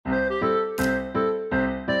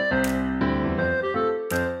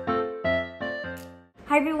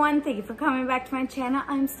everyone, thank you for coming back to my channel.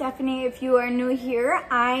 I'm Stephanie. If you are new here,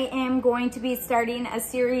 I am going to be starting a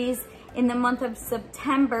series in the month of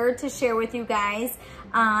September to share with you guys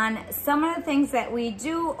on some of the things that we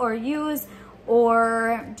do or use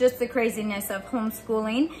or just the craziness of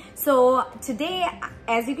homeschooling. So today,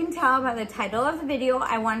 as you can tell by the title of the video,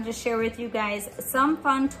 I wanted to share with you guys some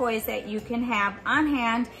fun toys that you can have on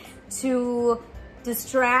hand to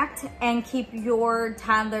distract and keep your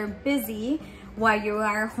toddler busy while you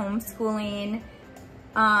are homeschooling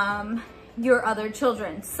your other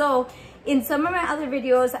children. So in some of my other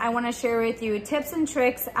videos, I want to share with you tips and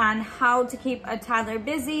tricks on how to keep a toddler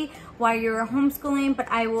busy while you're homeschooling, but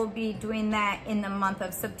I will be doing that in the month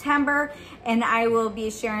of September, and I will be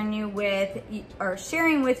sharing with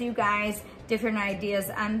you guys different ideas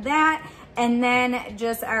on that. And then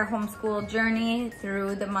just our homeschool journey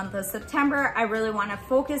through the month of September. I really want to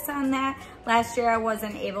focus on that. Last year I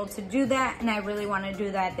wasn't able to do that, and I really want to do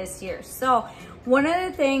that this year. So one of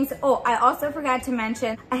the things, I also forgot to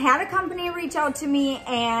mention, I had a company reach out to me,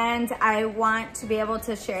 and I want to be able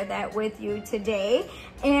to share that with you today.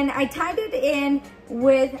 And I tied it in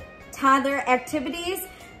with toddler activities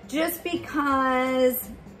just because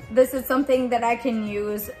this is something that I can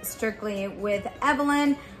use strictly with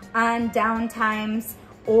Evelyn on down times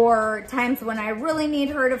or times when I really need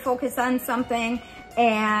her to focus on something,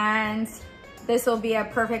 and this will be a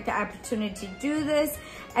perfect opportunity to do this.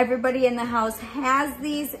 Everybody in the house has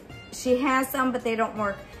these. She has some, but they don't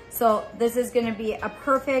work. So this is gonna be a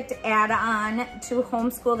perfect add-on to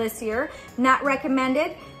homeschool this year. Not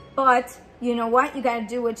recommended, but you know what? You gotta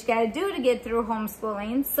do what you gotta do to get through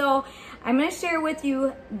homeschooling. So I'm gonna share with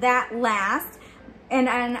you that last. And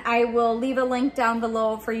I will leave a link down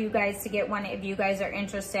below for you guys to get one if you guys are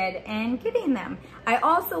interested in getting them. I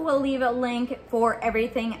also will leave a link for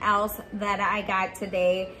everything else that I got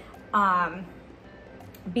today.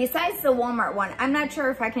 Besides the Walmart one, I'm not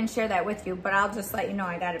sure if I can share that with you, but I'll just let you know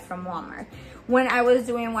I got it from Walmart. When I was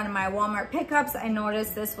doing one of my Walmart pickups, I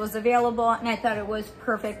noticed this was available, and I thought it was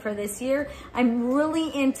perfect for this year. I'm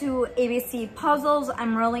really into ABC puzzles.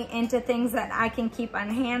 I'm really into things that I can keep on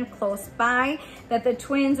hand close by, that the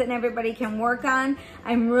twins and everybody can work on.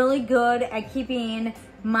 I'm really good at keeping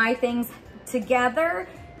my things together.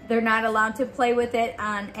 They're not allowed to play with it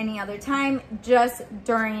on any other time, just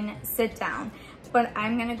during sit down. But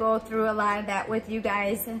I'm gonna go through a lot of that with you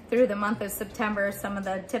guys through the month of September, some of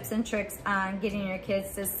the tips and tricks on getting your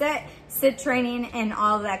kids to sit training and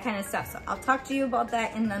all of that kind of stuff. So I'll talk to you about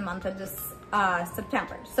that in the month of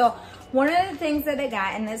September. So one of the things that I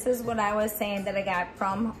got, and this is what I was saying that I got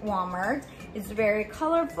from Walmart, is very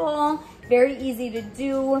colorful, very easy to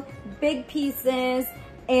do, big pieces,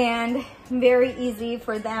 and very easy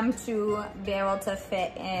for them to be able to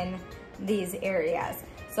fit in these areas.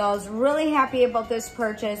 So I was really happy about this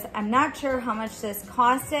purchase. I'm not sure how much this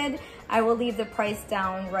costed. I will leave the price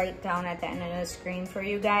right down at the end of the screen for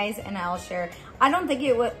you guys, and I'll share. I don't think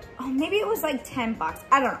it was, maybe it was like 10 bucks.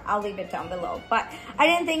 I don't know, I'll leave it down below. But I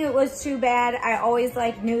didn't think it was too bad. I always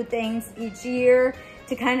like new things each year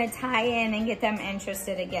to kind of tie in and get them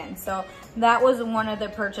interested again. So that was one of the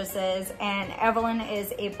purchases, and Evelyn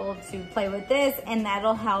is able to play with this, and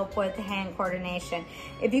that'll help with hand coordination.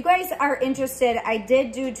 If you guys are interested, I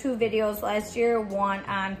did do 2 videos last year, one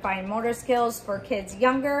on fine motor skills for kids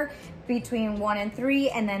younger, between 1 and 3,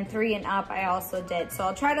 and then 3 and up I also did. So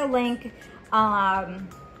I'll try to link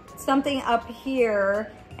something up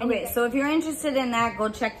here. Okay, so if you're interested in that, go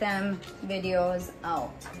check them videos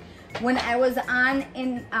out. When I was on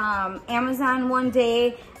Amazon one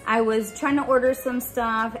day, I was trying to order some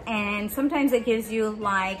stuff, and sometimes it gives you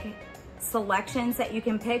like selections that you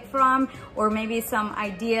can pick from, or maybe some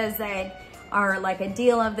ideas that are like a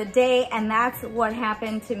deal of the day, and that's what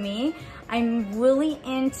happened to me. I'm really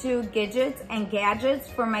into gadgets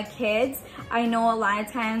for my kids. I know a lot of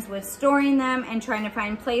times with storing them and trying to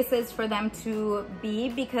find places for them to be,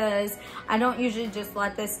 because I don't usually just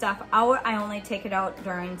let this stuff out. I only take it out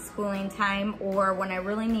during schooling time or when I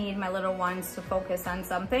really need my little ones to focus on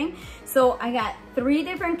something. So I got 3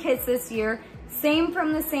 different kits this year,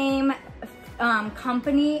 from the same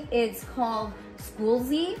company. It's called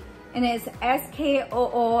Schoolzy, and it's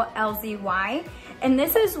Skoolzy. And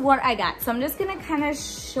this is what I got. So I'm just gonna kind of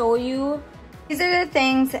show you. These are the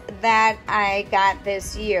things that I got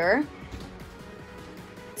this year.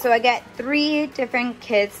 So I got 3 different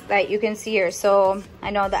kits that you can see here. So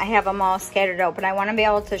I know that I have them all scattered out, but I wanna be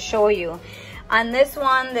able to show you. On this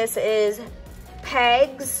one, this is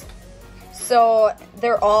pegs. So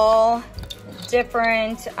they're all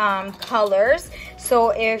different colors.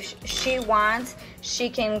 So if she wants, she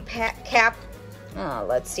can cap,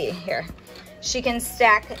 let's see here. she can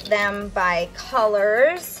stack them by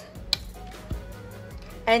colors.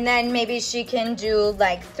 And then maybe she can do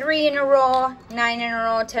like 3 in a row, 9 in a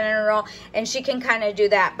row, 10 in a row, and she can kind of do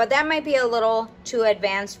that. But that might be a little too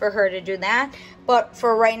advanced for her to do that. But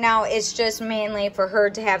for right now, it's just mainly for her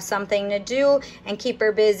to have something to do and keep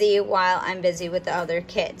her busy while I'm busy with the other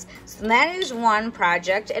kids. So that is one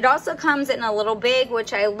project. It also comes in a little bag,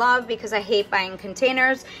 which I love because I hate buying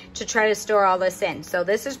containers to try to store all this in. So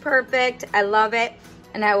this is perfect. I love it.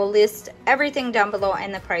 And I will list everything down below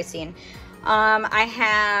and the pricing. I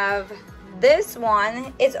have this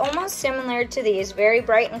one. It's almost similar to these, very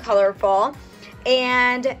bright and colorful.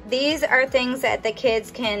 And these are things that the kids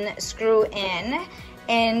can screw in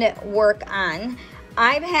and work on.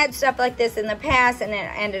 I've had stuff like this in the past and it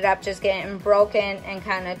ended up just getting broken and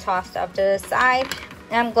kind of tossed off to the side.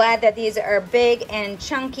 I'm glad that these are big and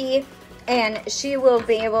chunky, and she will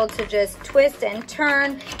be able to just twist and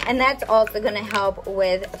turn, and that's also going to help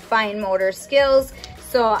with fine motor skills.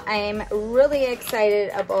 So I'm really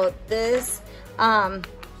excited about this.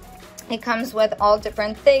 It comes with all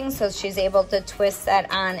different things, so she's able to twist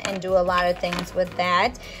that on and do a lot of things with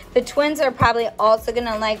that. The twins are probably also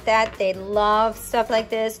gonna like that. They love stuff like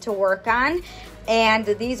this to work on. And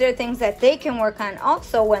these are things that they can work on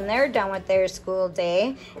also when they're done with their school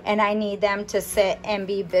day, and I need them to sit and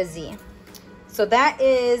be busy. So that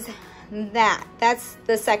is that. That's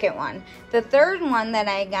the second one. The third one that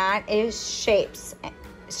I got is shapes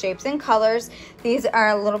and colors. These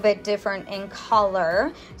are a little bit different in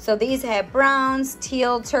color. So these have browns,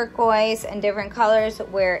 teal, turquoise, and different colors,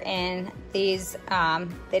 wherein these,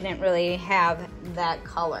 they didn't really have that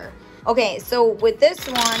color. Okay, so with this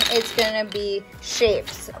one, it's gonna be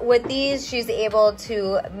shapes. With these, she's able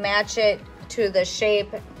to match it to the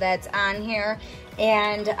shape that's on here.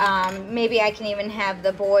 And maybe I can even have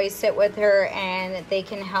the boys sit with her and they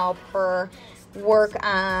can help her work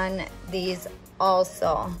on these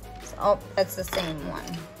also. So, oh, that's the same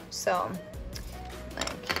one. So, like,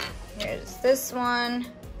 here's this one.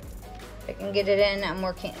 If I can get it in, I'm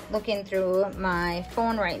looking through my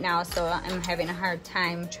phone right now, so I'm having a hard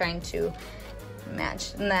time trying to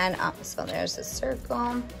match that up. So there's a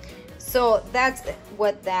circle. So that's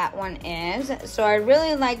what that one is. So I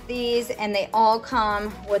really like these, and they all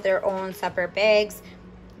come with their own separate bags.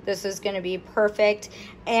 This is going to be perfect,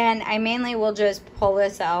 and I mainly will just pull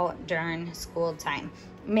this out during school time.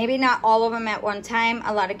 Maybe not all of them at one time.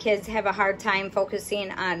 A lot of kids have a hard time focusing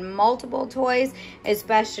on multiple toys,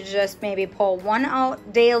 especially just maybe pull one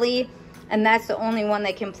out daily, and that's the only one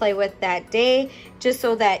they can play with that day, just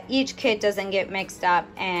so that each kid doesn't get mixed up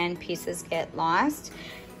and pieces get lost.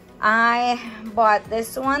 I bought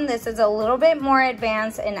this one. This is a little bit more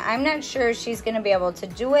advanced, and I'm not sure she's going to be able to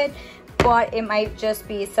do it, but it might just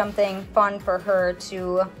be something fun for her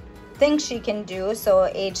to think she can do. So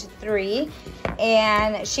age 3,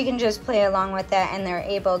 and she can just play along with that, and they're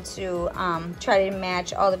able to try to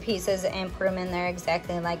match all the pieces and put them in there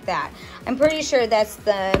exactly like that. I'm pretty sure that's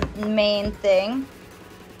the main thing,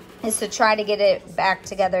 is to try to get it back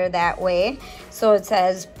together that way. So it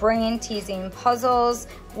says brain teasing puzzles,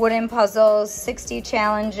 wooden puzzles, 60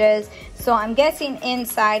 challenges. So I'm guessing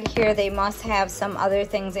inside here they must have some other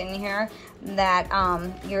things in here that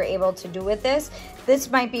you're able to do with this.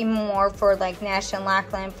 This might be more for like Nash and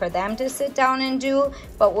Lachlan for them to sit down and do,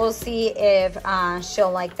 but we'll see if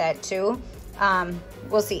she'll like that too.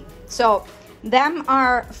 We'll see. So them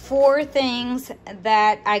are 4 things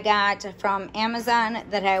that I got from Amazon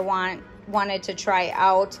that I wanted to try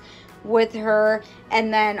out with her,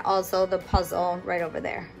 and then also the puzzle right over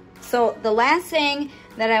there. So the last thing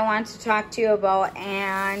that I want to talk to you about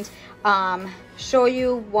and show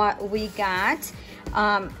you what we got.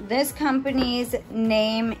 This company's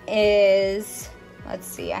name is, let's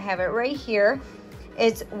see, I have it right here.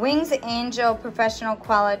 It's Wings Angel Professional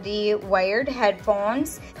Quality Wired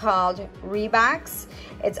Headphones called Riwbox.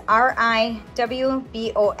 It's R-I-W-B-O-X,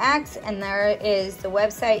 and there is the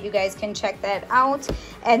website. You guys can check that out.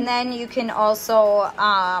 And then you can also,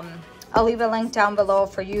 I'll leave a link down below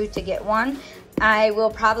for you to get one. I will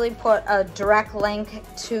probably put a direct link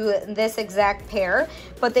to this exact pair,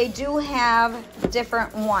 but they do have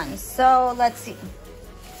different ones. So let's see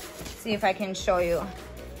if I can show you.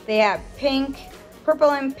 They have pink,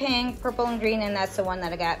 purple and pink, purple and green, and that's the one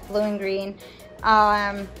that I got, blue and green.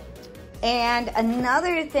 And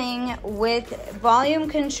another thing with volume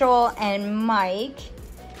control and mic,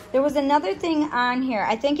 there was another thing on here.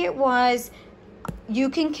 I think it was you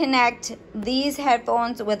can connect these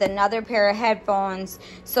headphones with another pair of headphones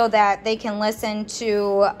so that they can listen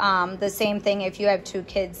to the same thing if you have two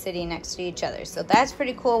kids sitting next to each other. So that's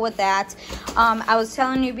pretty cool with that. I was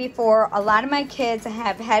telling you before, a lot of my kids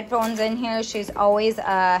have headphones in here. She's always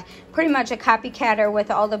pretty much a copycatter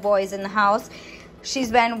with all the boys in the house.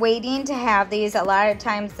 She's been waiting to have these. A lot of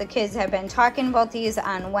times the kids have been talking about these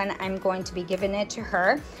on when I'm going to be giving it to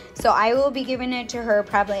her. So I will be giving it to her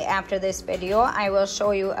probably after this video. I will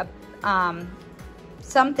show you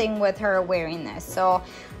something with her wearing this. So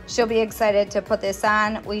she'll be excited to put this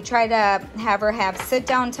on. We try to have her have sit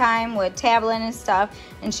down time with tablet and stuff,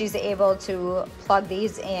 and she's able to plug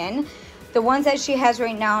these in. The ones that she has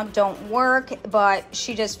right now don't work, but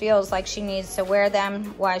she just feels like she needs to wear them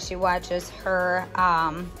while she watches her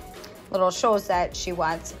little shows that she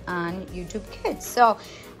watches on YouTube Kids. So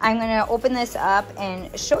I'm gonna open this up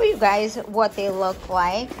and show you guys what they look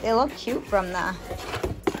like. They look cute from the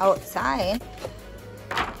outside.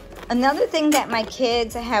 Another thing that my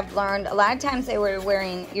kids have learned, a lot of times they were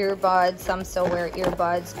wearing earbuds, some still wear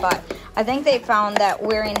earbuds, but I think they found that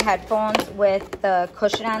wearing headphones with the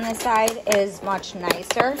cushion on the side is much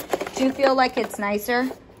nicer. Do you feel like it's nicer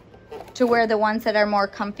to wear the ones that are more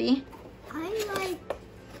comfy? I like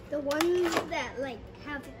the ones that like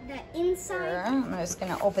have that inside. Sure. I'm just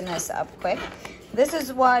gonna open this up quick. This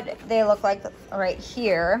is what they look like right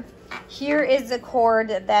here. Here is the cord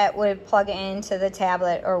that would plug into the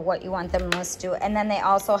tablet or what you want them to listen to. And then they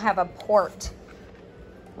also have a port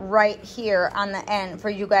right here on the end for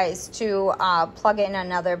you guys to plug in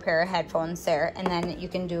another pair of headphones there. And then you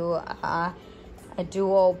can do a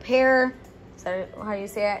dual pair. Is that how you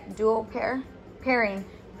say it? Dual pair? Pairing.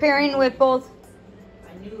 Pairing with both.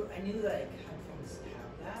 I knew like headphones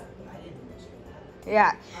have that, but I didn't know that.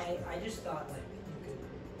 Yeah. I just thought like you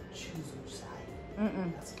could choose which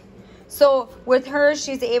side. That's So with her,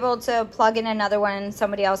 she's able to plug in another one.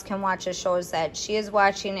 Somebody else can watch the shows that she is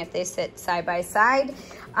watching if they sit side by side.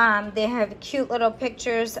 They have cute little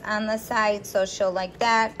pictures on the side, so she'll like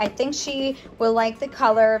that. I think she will like the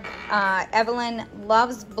color. Evelyn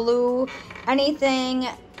loves blue, anything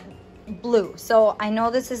blue. So I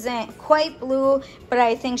know this isn't quite blue, but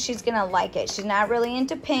I think she's gonna like it. She's not really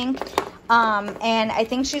into pink. And I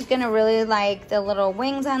think she's gonna really like the little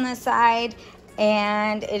wings on the side.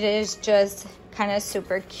 And it is just kind of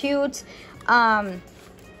super cute.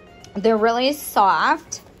 They're really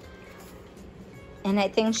soft, and I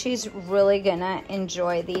think she's really gonna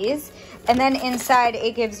enjoy these. And then inside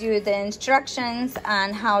it gives you the instructions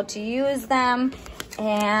on how to use them.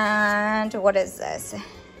 And what is this?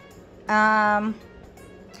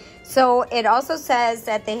 So it also says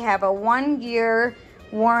that they have a 1-year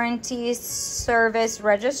warranty service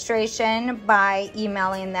registration by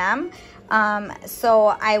emailing them. So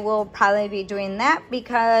I will probably be doing that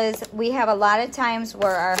because we have a lot of times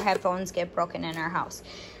where our headphones get broken in our house.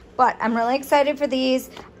 But I'm really excited for these.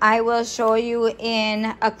 I will show you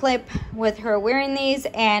in a clip with her wearing these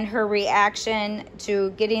and her reaction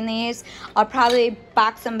to getting these. I'll probably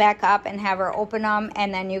box them back up and have her open them,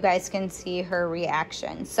 and then you guys can see her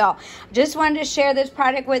reaction. So just wanted to share this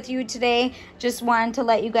product with you today. Just wanted to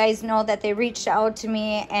let you guys know that they reached out to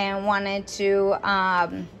me and wanted to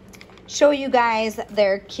show you guys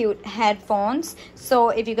their cute headphones. So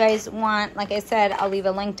if you guys want, like I said, I'll leave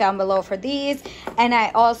a link down below for these, and I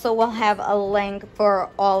also will have a link for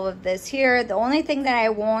all of this here. The only thing that I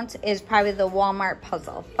won't is probably the Walmart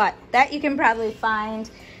puzzle, but that you can probably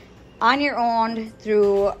find on your own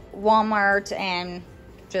through Walmart and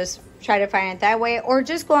just try to find it that way, or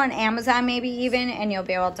just go on Amazon maybe even, and you'll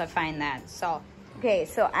be able to find that. So okay,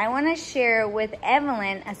 so I want to share with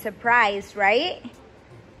Evelyn a surprise, right?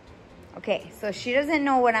 Okay, so she doesn't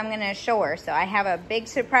know what I'm going to show her, so I have a big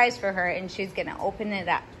surprise for her, and she's going to open it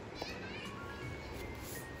up.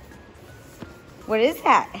 What is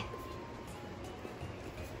that?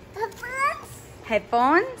 Headphones?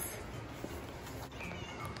 Headphones?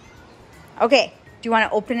 Okay, do you want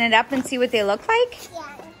to open it up and see what they look like?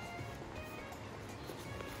 Yeah.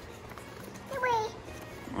 This way.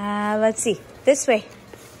 Let's see. This way.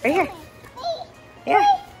 Right here.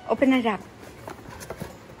 Yeah, open it up.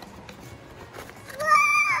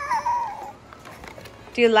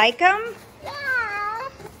 Do you like them? Yeah.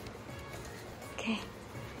 Okay.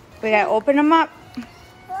 We gotta open them up.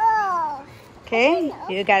 Whoa. Okay.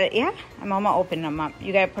 You got it. Yeah. I'm gonna open them up.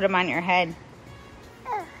 You gotta put them on your head.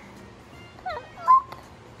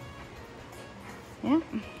 Yeah.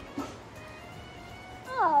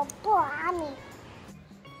 Oh, boy.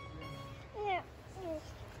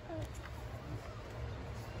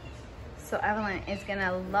 So Evelyn is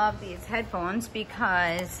gonna love these headphones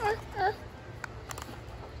because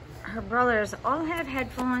her brothers all have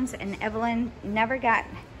headphones, and Evelyn never got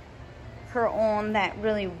her own that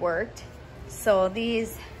really worked. So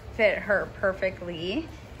these fit her perfectly.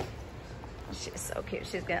 She's so cute.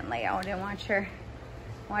 She's gonna lay out and watch her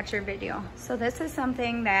video. So this is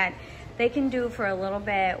something that they can do for a little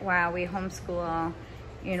bit while we homeschool,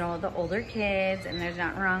 you know, the older kids, and there's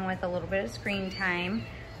nothing wrong with a little bit of screen time.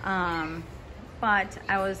 But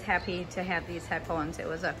I was happy to have these headphones. It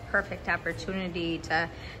was a perfect opportunity to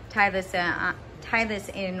tie this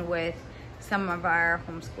in with some of our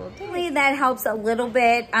homeschool days. That helps a little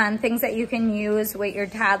bit on things that you can use with your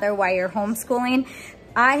toddler while you're homeschooling.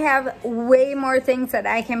 I have way more things that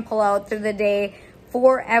I can pull out through the day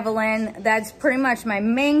for Evelyn. That's pretty much my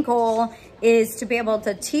main goal, is to be able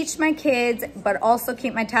to teach my kids, but also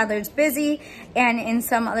keep my toddlers busy. And in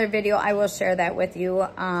some other video, I will share that with you,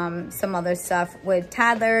 some other stuff with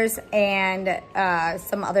toddlers and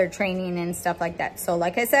some other training and stuff like that. So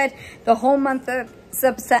like I said, the whole month of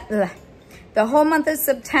September,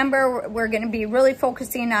 we're gonna be really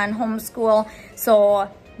focusing on homeschool. So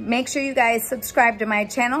make sure you guys subscribe to my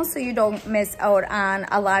channel so you don't miss out on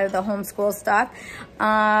a lot of the homeschool stuff.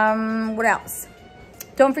 What else?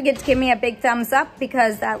 Don't forget to give me a big thumbs up,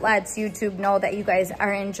 because that lets YouTube know that you guys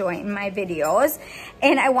are enjoying my videos.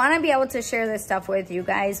 And I want to be able to share this stuff with you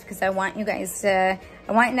guys, because I want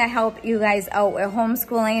to help you guys out with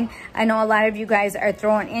homeschooling. I know a lot of you guys are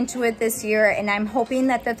throwing into it this year, and I'm hoping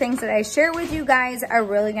that the things that I share with you guys are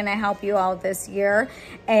really going to help you out this year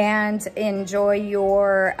and enjoy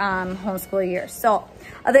your homeschool year. So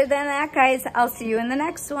other than that, guys, I'll see you in the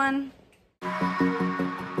next one.